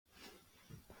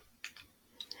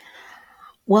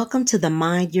Welcome to the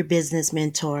Mind Your Business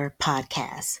Mentor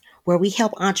podcast, where we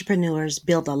help entrepreneurs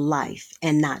build a life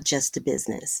and not just a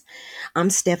business. I'm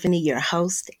Stephanie, your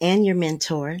host and your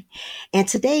mentor, and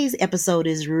today's episode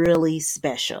is really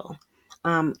special.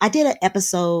 I did an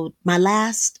episode, my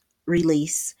last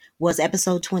release was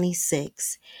episode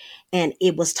 26, and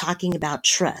it was talking about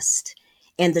trust.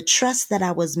 And the trust that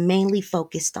I was mainly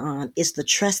focused on is the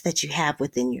trust that you have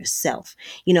within yourself.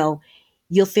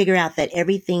 You'll figure out that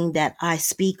everything that I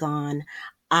speak on,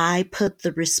 I put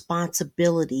the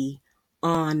responsibility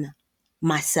on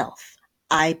myself.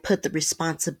 I put the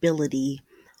responsibility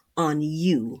on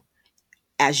you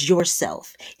as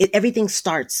yourself. Everything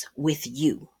starts with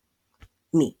you,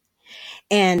 me.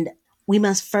 And we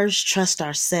must first trust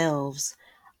ourselves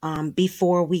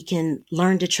before we can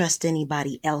learn to trust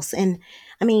anybody else. And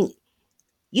I mean,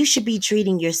 you should be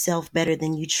treating yourself better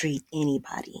than you treat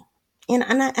anybody.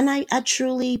 And I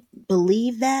truly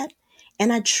believe that.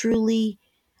 And I truly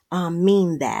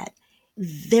mean that.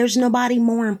 There's nobody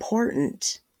more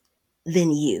important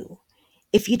than you.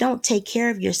 If you don't take care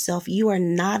of yourself, you are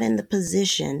not in the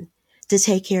position to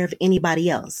take care of anybody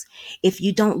else. If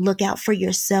you don't look out for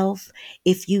yourself,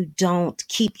 if you don't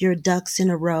keep your ducks in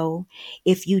a row,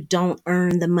 if you don't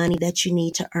earn the money that you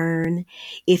need to earn,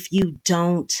 if you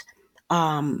don't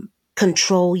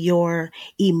control your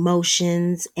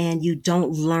emotions and you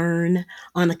don't learn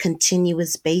on a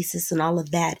continuous basis and all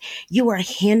of that, you are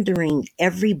hindering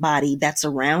everybody that's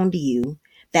around you,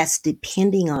 that's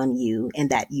depending on you and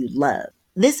that you love.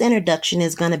 This introduction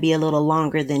is going to be a little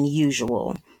longer than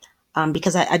usual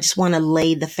because I just want to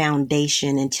lay the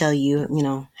foundation and tell you,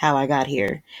 how I got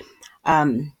here.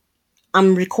 I'm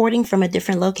recording from a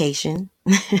different location.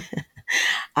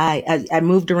 I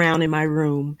moved around in my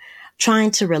room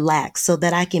trying to relax so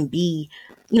that I can be,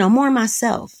 more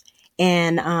myself.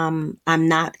 And I'm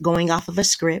not going off of a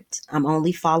script. I'm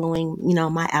only following,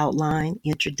 my outline,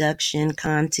 introduction,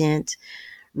 content,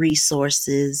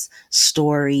 resources,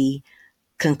 story,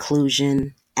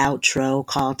 conclusion, outro,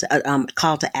 call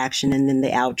to action, and then the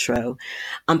outro.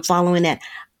 I'm following that.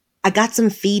 I got some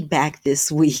feedback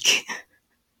this week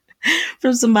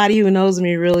from somebody who knows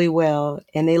me really well,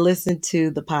 and they listened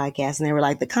to the podcast and they were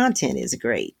like, the content is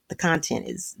great. The content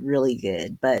is really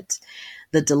good, but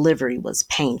the delivery was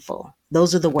painful.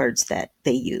 Those are the words that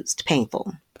they used,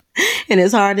 painful. And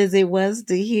as hard as it was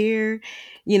to hear,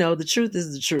 the truth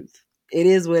is the truth. It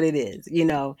is what it is,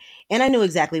 and I knew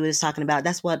exactly what he was talking about.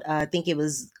 That's what I think it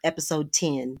was episode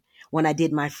 10 when I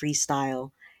did my freestyle.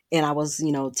 And I was,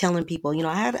 telling people,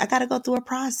 I got to go through a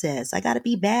process. I got to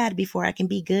be bad before I can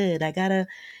be good. I got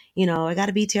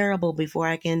to be terrible before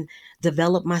I can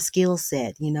develop my skill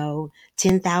set,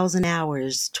 10,000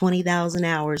 hours, 20,000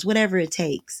 hours, whatever it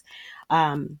takes.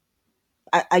 I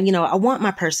want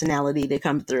my personality to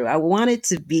come through. I want it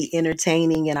to be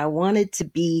entertaining, and I want it to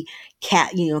be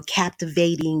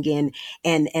captivating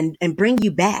and bring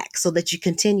you back so that you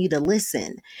continue to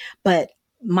listen. But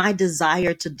my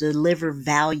desire to deliver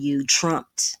value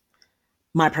trumped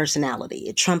my personality.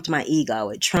 It trumped my ego.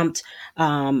 It trumped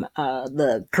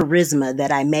the charisma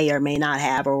that I may or may not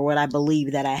have, or what I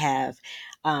believe that I have.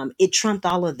 It trumped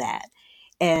all of that.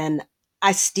 And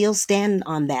I still stand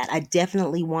on that. I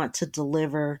definitely want to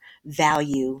deliver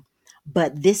value,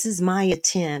 but this is my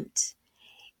attempt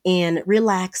in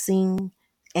relaxing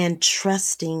and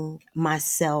trusting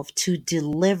myself to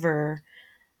deliver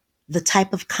the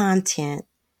type of content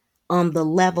on the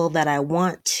level that I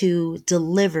want to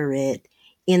deliver it,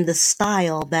 in the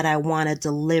style that I want to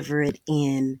deliver it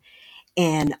in,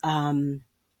 and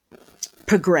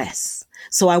progress.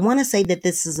 So I want to say that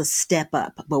this is a step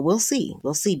up, but we'll see.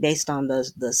 We'll see based on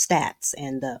the stats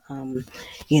and the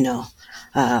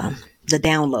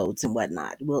downloads and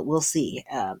whatnot. We'll see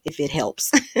if it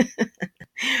helps.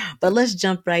 But let's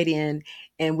jump right in,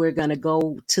 and we're going to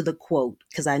go to the quote,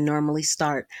 because I normally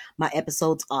start my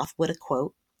episodes off with a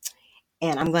quote,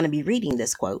 and I'm going to be reading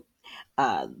this quote.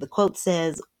 The quote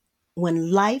says,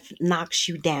 "When life knocks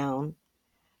you down,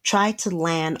 try to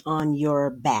land on your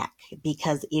back,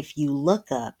 because if you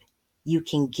look up, you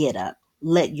can get up.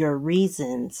 Let your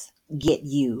reasons get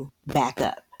you back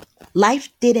up." Life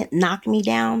didn't knock me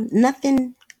down.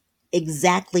 Nothing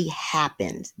exactly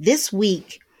happened. This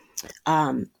week,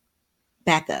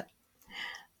 back up.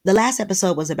 The last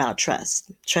episode was about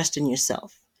trust in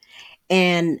yourself.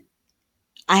 And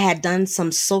I had done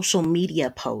some social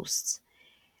media posts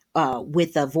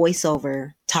with a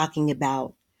voiceover talking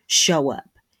about show up.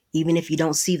 Even if you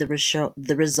don't see the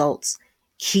results,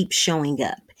 keep showing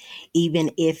up.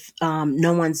 Even if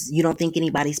you don't think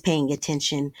anybody's paying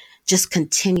attention, just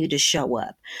continue to show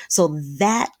up. So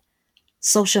that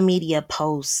social media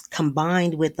posts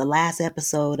combined with the last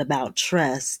episode about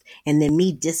trust and then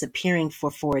me disappearing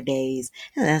for 4 days,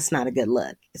 that's not a good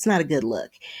look. It's not a good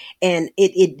look. And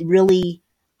it really,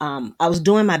 I was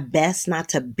doing my best not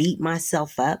to beat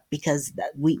myself up because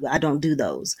I don't do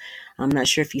those. I'm not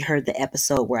sure if you heard the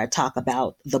episode where I talk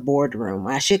about the boardroom.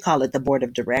 I should call it the board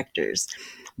of directors,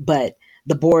 but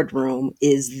the boardroom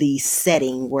is the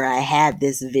setting where I had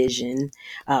this vision,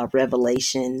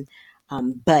 revelation,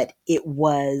 but it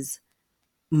was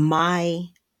my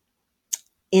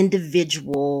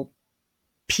individual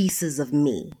pieces of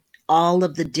me, all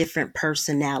of the different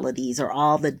personalities or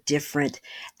all the different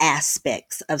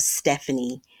aspects of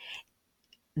Stephanie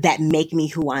that make me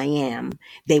who I am.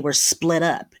 They were split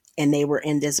up and they were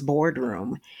in this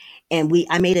boardroom. And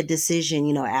I made a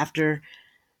decision, after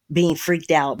being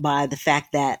freaked out by the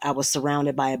fact that I was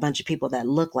surrounded by a bunch of people that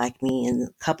looked like me and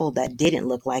a couple that didn't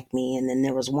look like me. And then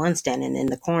there was one standing in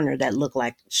the corner that looked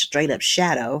like straight up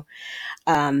shadow.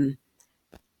 The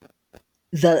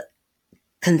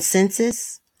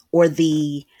consensus or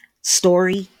the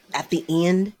story at the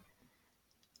end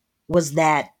was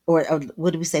that, or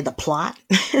what do we say, the plot?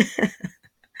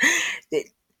 it,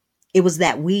 it was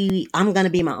that I'm going to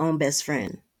be my own best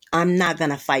friend. I'm not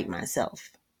going to fight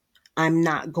myself. I'm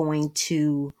not going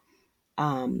to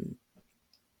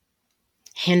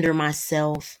hinder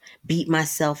myself, beat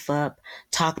myself up,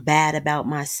 talk bad about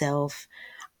myself.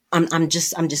 I'm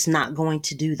just not going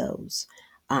to do those.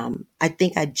 I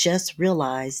think I just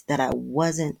realized that I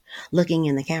wasn't looking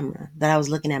in the camera, that I was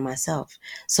looking at myself.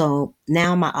 So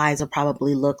now my eyes will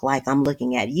probably look like I'm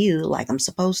looking at you like I'm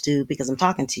supposed to because I'm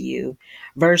talking to you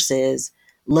versus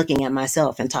looking at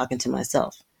myself and talking to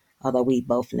myself. Although we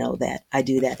both know that I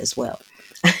do that as well.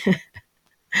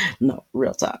 No,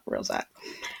 real talk, real talk.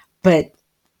 But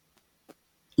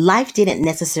life didn't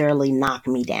necessarily knock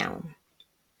me down.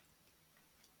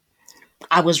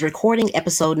 I was recording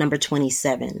episode number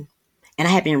 27, and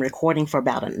I had been recording for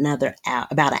about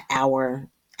about an hour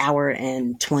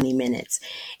and 20 minutes.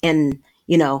 And,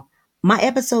 my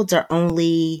episodes are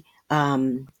only,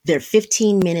 they're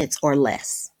 15 minutes or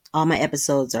less. All my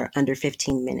episodes are under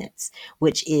 15 minutes,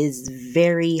 which is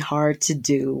very hard to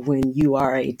do when you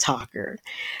are a talker.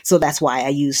 So that's why I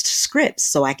used scripts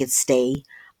so I could stay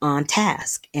on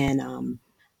task and,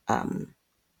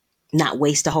 not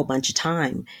waste a whole bunch of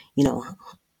time,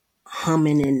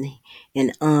 humming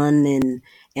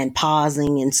and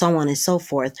pausing and so on and so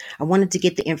forth. I wanted to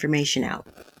get the information out.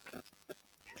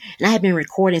 And I had been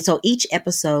recording. So each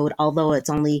episode, although it's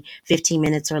only 15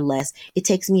 minutes or less, it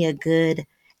takes me a good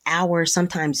hour,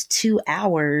 sometimes 2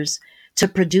 hours to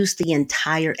produce the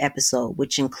entire episode,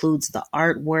 which includes the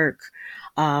artwork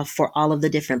for all of the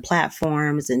different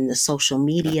platforms and the social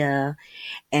media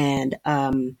and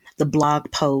the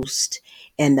blog post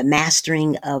and the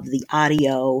mastering of the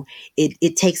audio.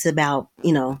 It takes about,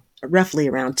 roughly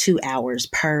around 2 hours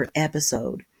per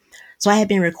episode. So I had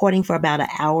been recording for about an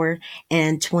hour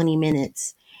and 20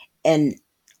 minutes, and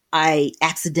I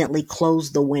accidentally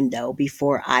closed the window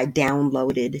before I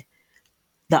downloaded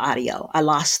the audio. I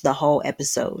lost the whole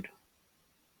episode.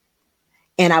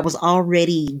 And I was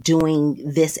already doing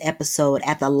this episode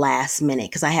at the last minute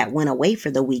because I had went away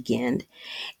for the weekend,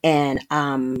 and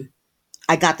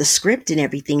I got the script and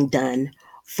everything done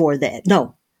for that.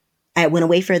 No, I went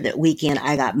away for the weekend.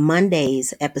 I got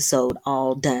Monday's episode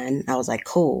all done. I was like,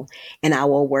 cool. And I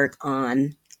will work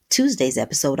on Tuesday's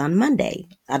episode on Monday.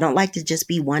 I don't like to just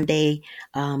be one day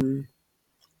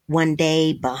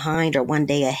behind or one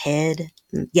day ahead.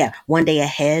 Yeah, one day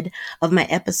ahead of my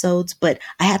episodes, but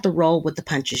I have to roll with the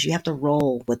punches. You have to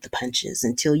roll with the punches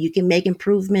until you can make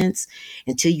improvements,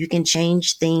 until you can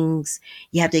change things.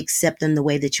 You have to accept them the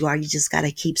way that you are. You just got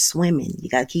to keep swimming. You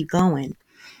got to keep going.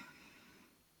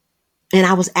 And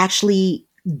I was actually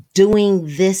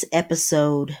doing this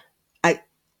episode. I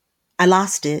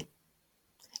lost it,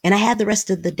 and I had the rest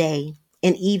of the day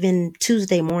and even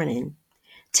Tuesday morning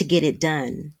to get it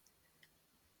done.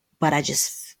 But I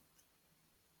just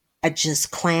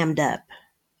clammed up.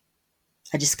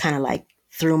 I just kind of like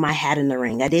threw my hat in the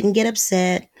ring. I didn't get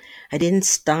upset. I didn't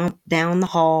stomp down the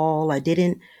hall. I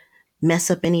didn't mess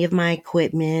up any of my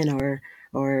equipment or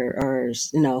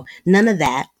none of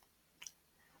that.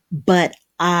 But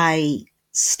I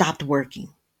stopped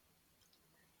working.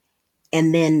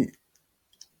 And then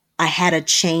I had a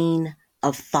chain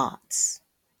of thoughts.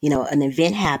 An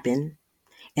event happened,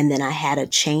 and then I had a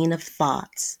chain of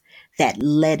thoughts that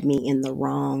led me in the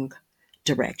wrong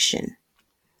direction,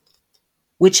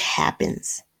 which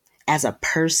happens as a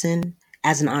person,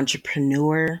 as an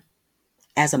entrepreneur,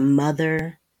 as a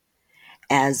mother,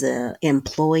 as an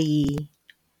employee.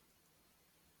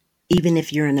 even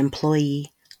if you're an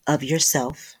employee of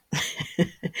yourself.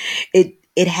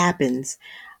 It happens.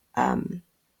 Um,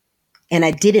 and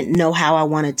I didn't know how I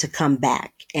wanted to come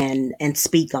back and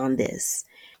speak on this.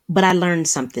 But I learned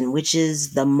something, which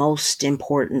is the most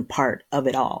important part of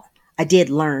it all. I did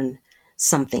learn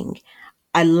something.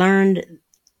 I learned,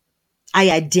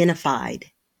 I identified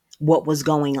what was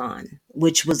going on,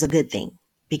 which was a good thing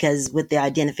because with the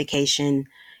identification,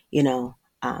 you know,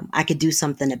 I could do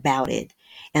something about it.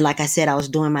 And like I said, I was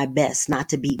doing my best not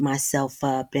to beat myself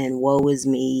up and woe is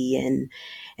me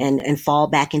and fall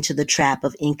back into the trap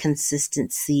of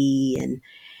inconsistency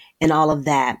and all of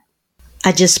that.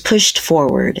 I just pushed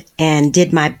forward and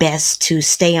did my best to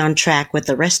stay on track with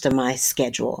the rest of my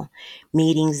schedule,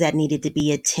 meetings that needed to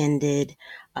be attended,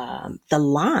 the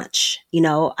launch.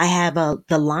 I have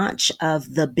the launch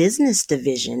of the business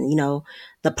division.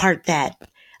 The part that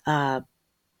uh,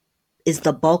 is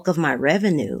the bulk of my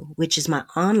revenue, which is my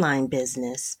online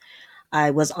business.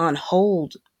 I was on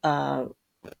hold,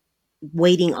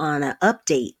 waiting on an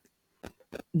update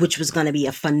which was going to be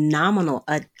a phenomenal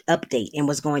update and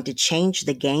was going to change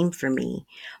the game for me.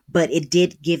 But it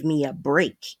did give me a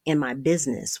break in my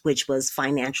business, which was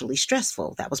financially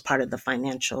stressful. That was part of the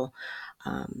financial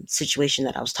situation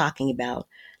that I was talking about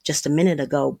just a minute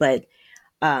ago. But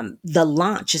the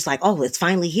launch is like, oh, it's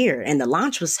finally here. And the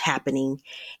launch was happening,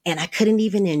 and I couldn't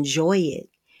even enjoy it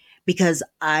because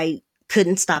I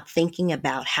couldn't stop thinking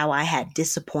about how I had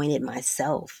disappointed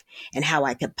myself and how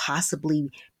I could possibly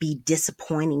be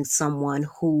disappointing someone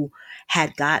who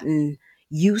had gotten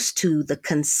used to the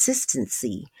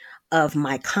consistency of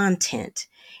my content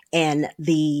and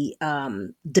the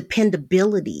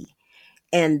dependability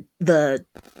and the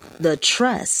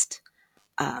trust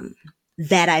um,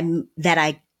 that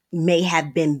I may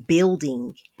have been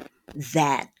building,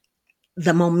 that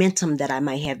the momentum that I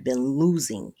might have been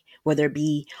losing, whether it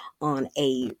be on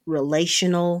a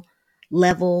relational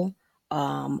level,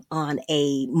 on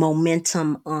a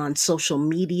momentum on social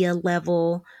media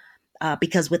level,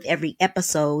 because with every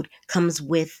episode comes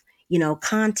with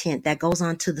content that goes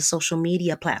onto the social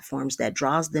media platforms that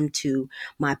draws them to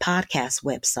my podcast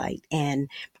website and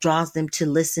draws them to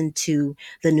listen to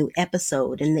the new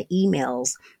episode, and the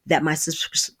emails that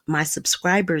my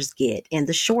subscribers get, and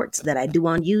the shorts that I do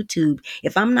on YouTube.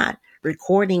 If I'm not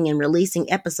recording and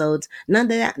releasing episodes,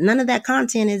 none of that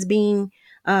content is being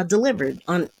delivered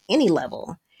on any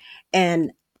level.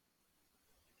 And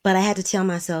but I had to tell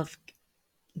myself,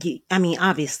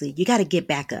 obviously, you got to get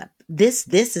back up.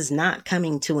 This is not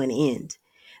coming to an end.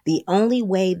 The only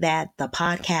way that the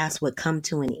podcast would come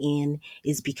to an end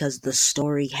is because the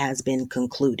story has been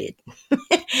concluded.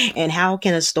 And how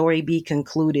can a story be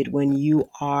concluded when you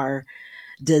are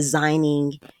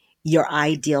designing your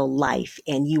ideal life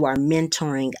and you are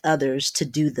mentoring others to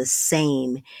do the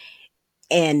same?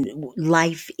 And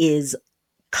life is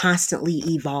constantly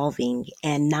evolving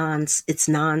and it's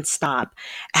nonstop.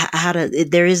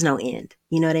 There is no end.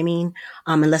 You know what I mean?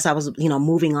 Unless I was,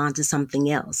 moving on to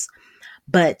something else.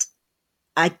 But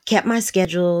I kept my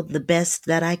schedule the best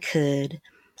that I could.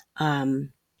 I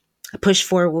pushed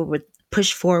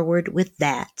forward with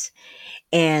that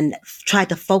and tried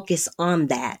to focus on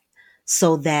that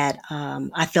so that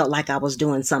I felt like I was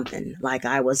doing something, like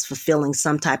I was fulfilling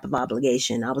some type of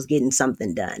obligation. I was getting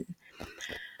something done.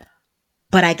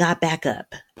 But I got back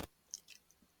up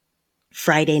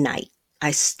Friday night.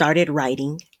 I started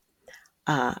writing.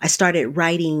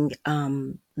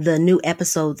 The new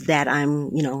episodes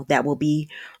that will be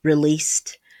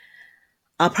released.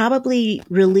 I'll probably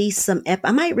release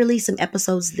I might release some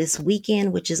episodes this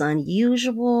weekend, which is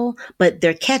unusual, but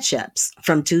they're catch ups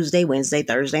from Tuesday, Wednesday,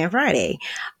 Thursday, and Friday.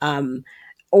 Um,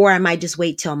 or I might just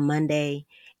wait till Monday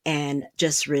and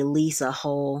just release a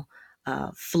whole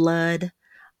flood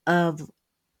of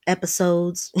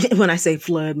episodes. When I say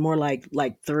flood, more like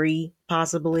three,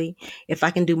 possibly. If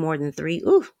I can do more than three,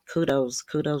 ooh, kudos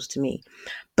to me.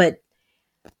 But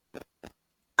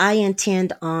I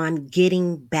intend on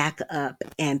getting back up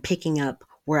and picking up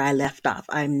where I left off.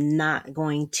 I'm not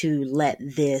going to let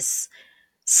this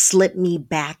slip me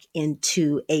back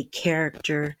into a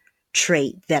character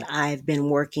trait that I've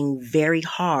been working very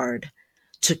hard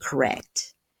to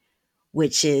correct,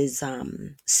 which is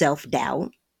self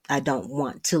doubt. I don't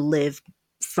want to live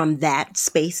from that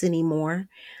space anymore.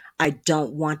 I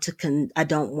don't want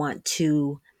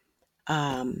to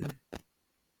um,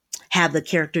 have the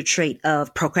character trait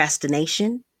of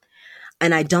procrastination,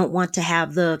 and I don't want to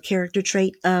have the character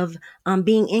trait of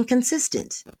being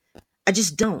inconsistent. I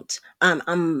just don't.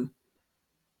 I'm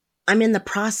in the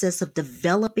process of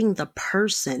developing the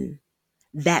person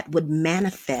that would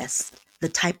manifest the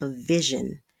type of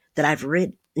vision that I've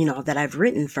that I've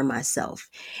written for myself.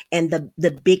 And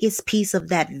the biggest piece of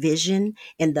that vision,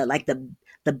 and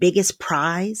the biggest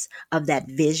prize of that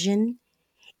vision,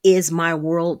 is my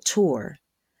world tour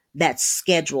that's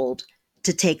scheduled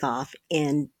to take off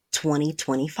in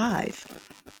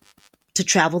 2025, to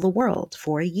travel the world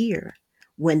for a year,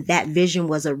 when that vision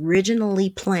was originally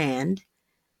planned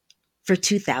for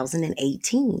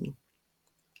 2018.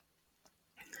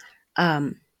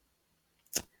 Um,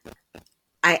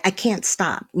 I can't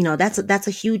stop. That's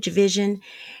a huge vision,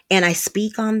 and I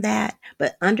speak on that,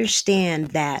 but understand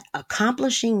that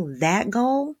accomplishing that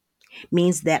goal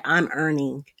means that I'm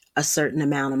earning a certain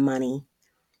amount of money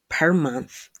per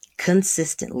month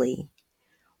consistently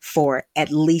for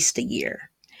at least a year.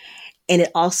 And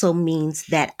it also means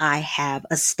that I have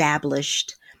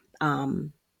established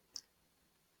um,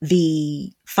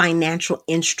 the financial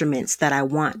instruments that I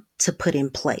want to put in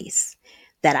place,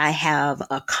 that I have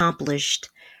accomplished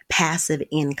passive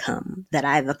income, that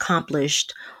I've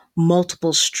accomplished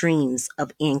multiple streams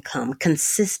of income,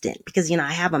 consistent, because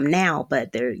I have them now,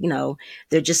 but they're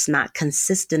just not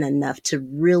consistent enough to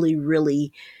really,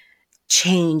 really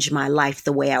change my life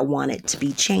the way I want it to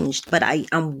be changed. But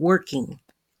I'm working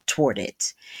toward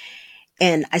it.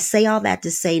 And I say all that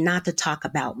to say, not to talk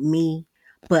about me,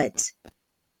 but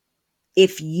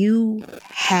if you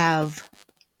have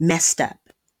messed up,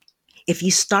 if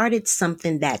you started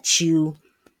something that you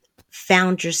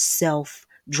found yourself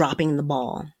dropping the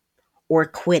ball or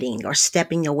quitting or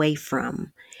stepping away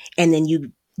from, and then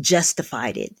you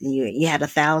justified it, you had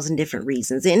 1,000 different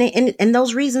reasons, and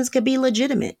those reasons could be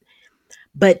legitimate.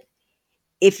 But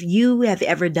if you have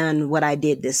ever done what I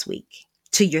did this week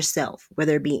to yourself,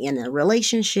 whether it be in a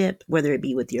relationship, whether it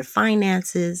be with your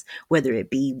finances, whether it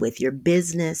be with your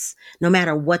business, no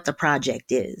matter what the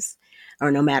project is, or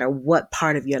no matter what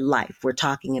part of your life we're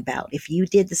talking about, if you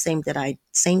did the same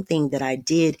thing that I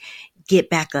did, get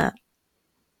back up.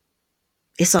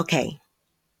 It's okay.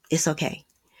 It's okay.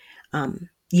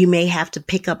 You may have to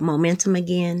pick up momentum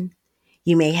again.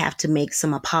 You may have to make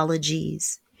some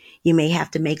apologies. You may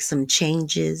have to make some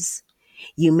changes.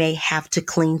 You may have to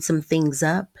clean some things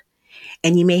up,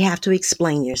 and you may have to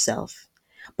explain yourself.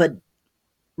 But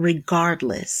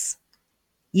regardless,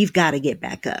 you've got to get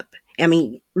back up. I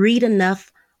mean, read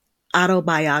enough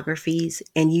autobiographies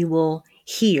and you will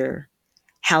hear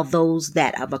how those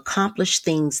that have accomplished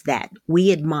things that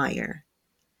we admire,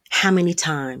 how many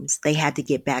times they had to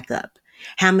get back up,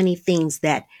 how many things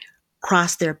that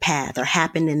crossed their path or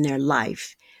happened in their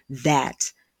life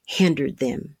that hindered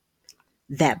them,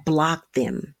 that blocked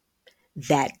them,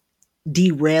 that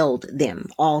derailed them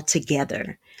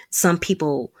altogether. Some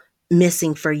people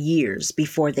missing for years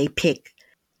before they pick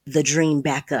the dream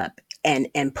back up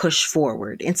and push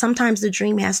forward. And sometimes the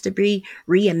dream has to be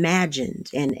reimagined,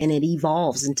 and it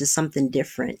evolves into something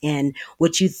different. And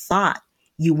what you thought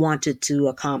you wanted to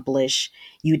accomplish,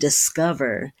 you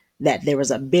discover that there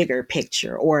was a bigger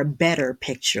picture or a better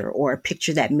picture or a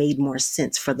picture that made more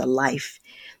sense for the life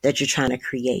that you're trying to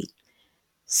create.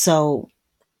 So,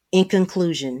 in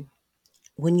conclusion,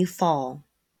 when you fall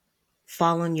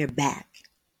on your back,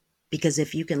 because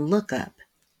if you can look up,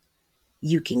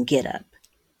 you can get up.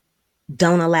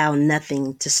 Don't allow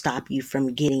nothing to stop you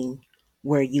from getting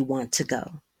where you want to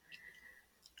go.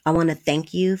 I want to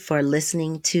thank you for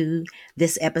listening to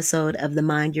this episode of the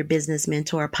Mind Your Business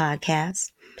Mentor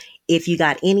podcast. If you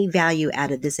got any value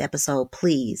out of this episode,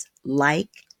 please like,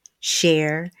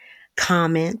 share,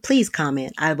 comment. Please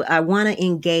comment. I want to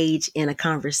engage in a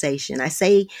conversation. I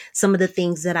say some of the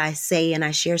things that I say, and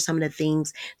I share some of the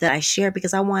things that I share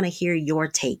because I want to hear your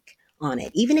take on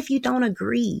it. Even if you don't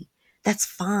agree, that's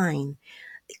fine.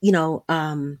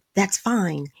 That's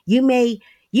fine. You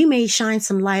may shine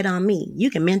some light on me.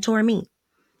 You can mentor me.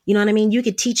 You know what I mean? You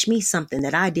could teach me something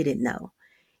that I didn't know.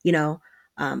 You know,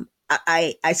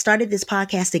 I started this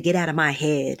podcast to get out of my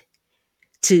head,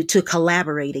 to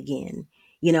collaborate again.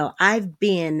 I've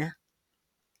been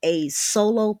a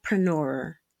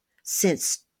solopreneur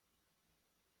since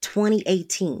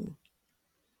 2018.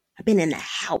 I've been in the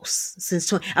house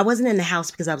since I wasn't in the house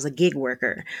because I was a gig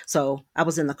worker. So I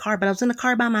was in the car, but I was in the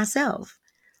car by myself,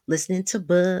 listening to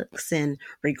books and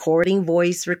recording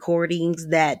voice recordings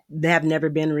that have never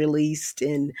been released,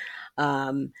 and,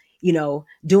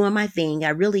 doing my thing. I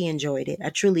really enjoyed it. I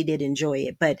truly did enjoy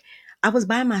it, but I was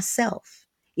by myself.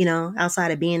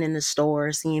 Outside of being in the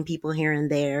store, seeing people here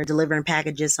and there, delivering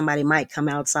packages. Somebody might come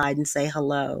outside and say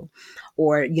hello,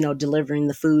 or, delivering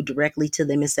the food directly to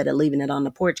them instead of leaving it on the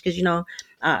porch. Cause,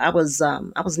 I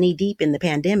was knee deep in the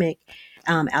pandemic,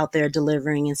 out there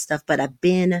delivering and stuff, but I've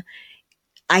been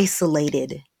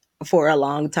isolated for a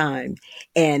long time.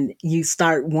 And you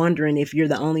start wondering if you're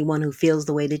the only one who feels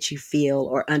the way that you feel,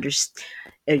 or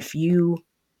if you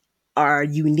are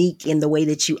unique in the way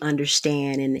that you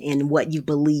understand and what you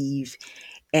believe.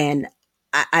 And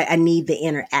I need the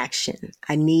interaction.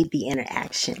 I need the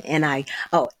interaction. And I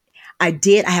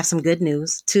have some good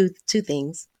news. Two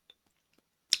things.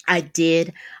 I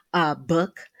did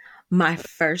book my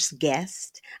first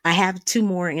guest. I have two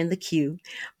more in the queue,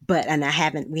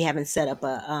 and we haven't set up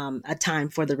a time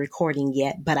for the recording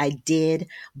yet, but I did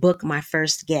book my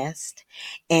first guest.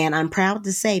 And I'm proud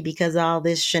to say, because of all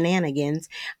this shenanigans,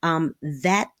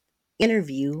 that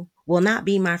interview will not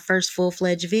be my first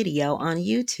full-fledged video on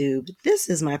YouTube. This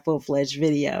is my full-fledged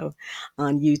video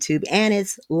on YouTube, and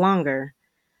it's longer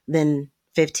than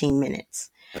 15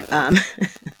 minutes.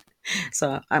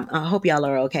 So I hope y'all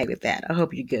are okay with that. I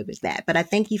hope you're good with that. But I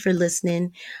thank you for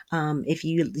listening. If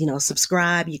you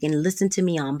subscribe, you can listen to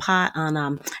me on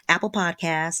Apple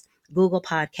Podcasts, Google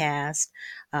Podcasts,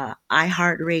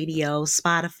 iHeartRadio,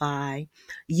 Spotify,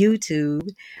 YouTube.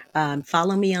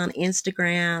 Follow me on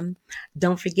Instagram.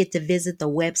 Don't forget to visit the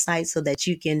website so that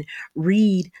you can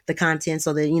read the content,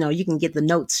 so that you can get the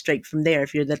notes straight from there.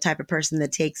 If you're the type of person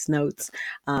that takes notes,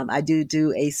 I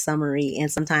do a summary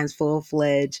and sometimes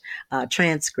full-fledged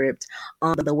transcript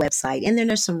on the website. And then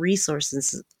there's some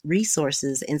resources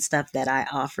and stuff that I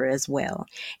offer as well.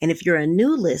 And if you're a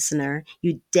new listener,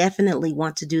 you definitely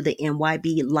want to do the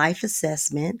NYB life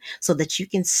assessment so that you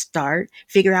can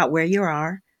figure out where you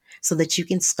are, so that you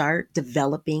can start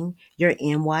developing your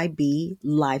NYB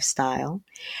lifestyle.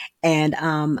 And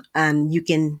you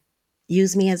can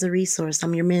use me as a resource.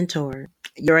 I'm your mentor,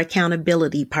 your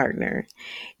accountability partner,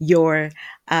 your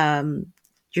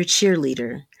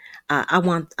cheerleader. I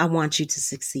want you to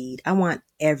succeed. I want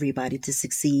everybody to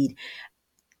succeed.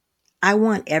 I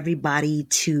want everybody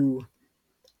to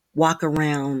walk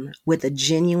around with a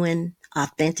genuine,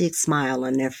 authentic smile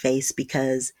on their face,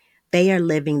 because they are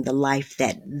living the life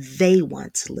that they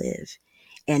want to live,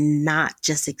 and not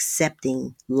just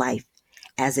accepting life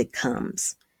as it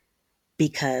comes,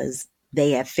 because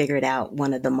they have figured out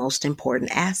one of the most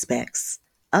important aspects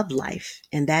of life,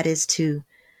 and that is to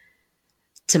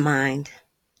mind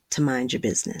your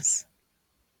business.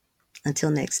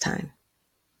 Until next time,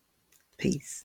 peace.